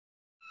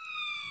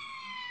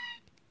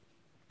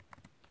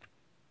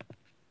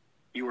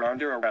You are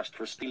under arrest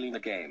for stealing the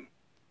game.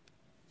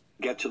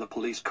 Get to the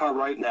police car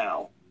right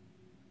now.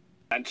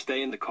 And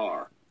stay in the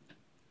car.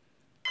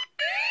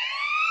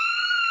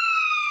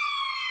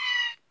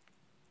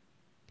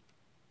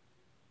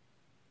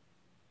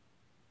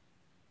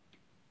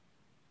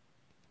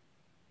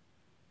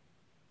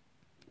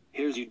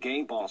 Here's your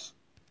game, boss.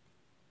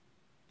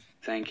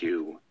 Thank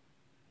you.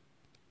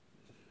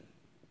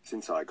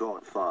 Since I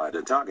got fired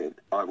a target,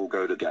 I will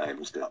go to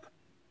GameStop.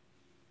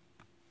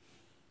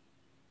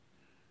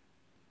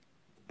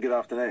 Good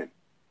afternoon.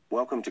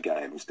 Welcome to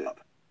GameStop.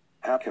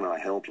 How can I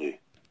help you?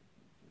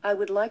 I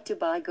would like to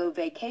buy Go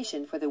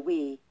Vacation for the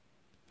Wii.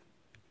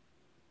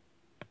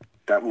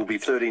 That will be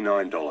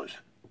 $39.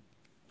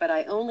 But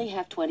I only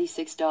have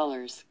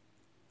 $26.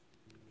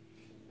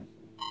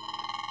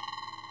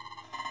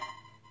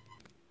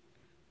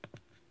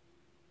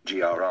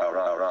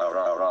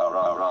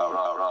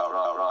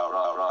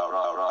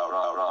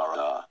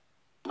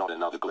 Not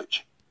another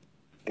glitch.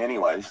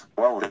 Anyways,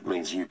 well, it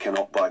means you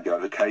cannot buy Go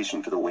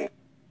Vacation for the Wii.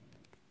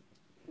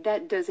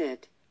 That does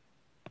it.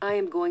 I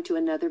am going to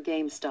another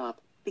GameStop,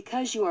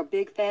 because you are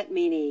big fat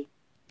meanie.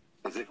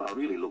 As if I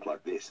really look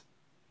like this.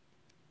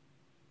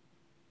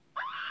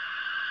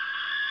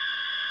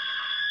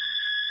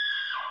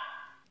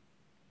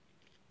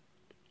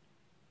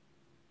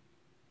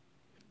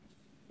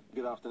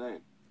 Good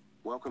afternoon.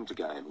 Welcome to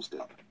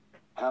GameStop.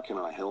 How can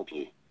I help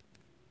you?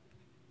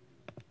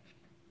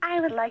 I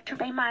would like to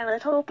play My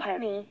Little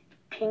Pony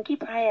Pinkie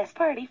Pie's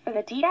Party for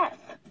the DS.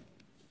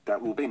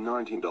 That will be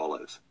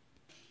 $19.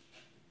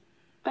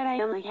 But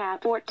I only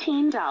have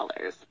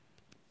 $14.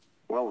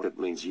 Well, that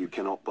means you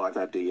cannot buy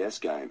that DS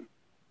game.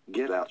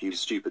 Get out, you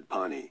stupid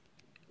pony.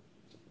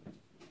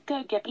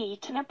 Go get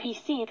eaten a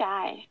PC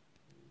guy.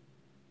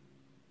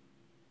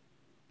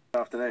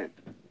 Good afternoon.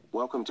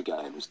 Welcome to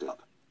GameStop.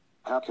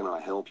 How can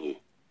I help you?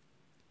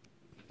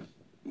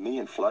 Me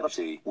and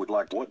Fluttershy would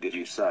like. What did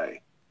you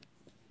say?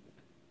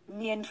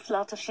 Me and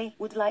Fluttershy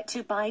would like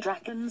to buy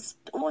Dragon's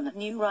Dawn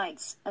new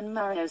rights and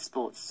Mario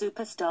Sports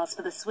Superstars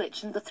for the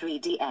Switch and the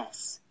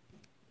 3DS.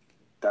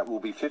 That will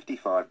be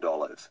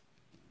 $55.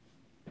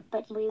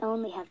 But we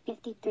only have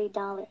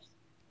 $53.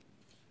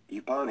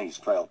 You ponies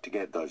failed to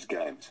get those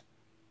games.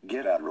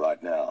 Get out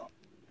right now.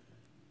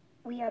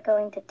 We are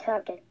going to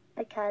Target,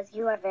 because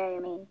you are very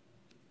mean.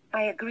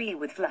 I agree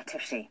with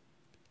Fluttershy.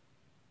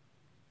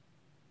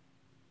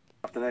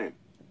 Afternoon.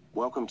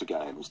 Welcome to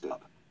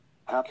GameStop.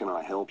 How can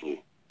I help you?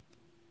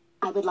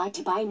 I would like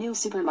to buy New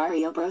Super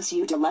Mario Bros.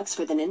 U Deluxe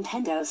for the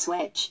Nintendo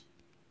Switch.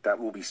 That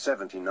will be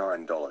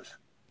 $79.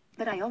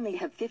 But I only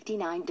have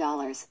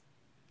 $59.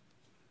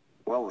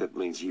 Well, that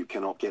means you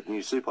cannot get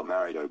New Super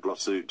Mario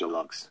Bros. U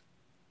Deluxe.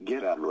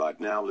 Get out right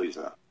now,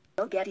 loser.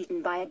 Go get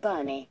eaten by a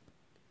bunny.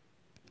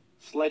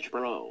 Sledge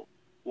bro,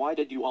 why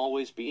did you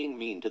always being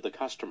mean to the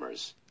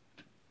customers?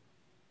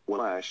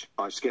 Well, Ash,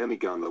 I scammy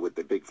Gunler with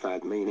the big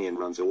fat meanie and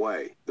runs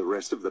away. The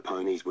rest of the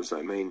ponies were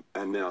so mean,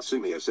 and now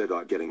Sumio said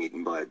I'm getting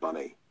eaten by a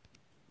bunny.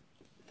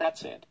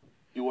 That's it.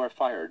 You are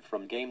fired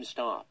from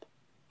GameStop.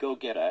 Go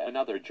get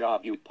another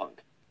job, you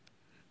punk.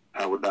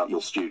 How about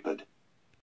you're stupid?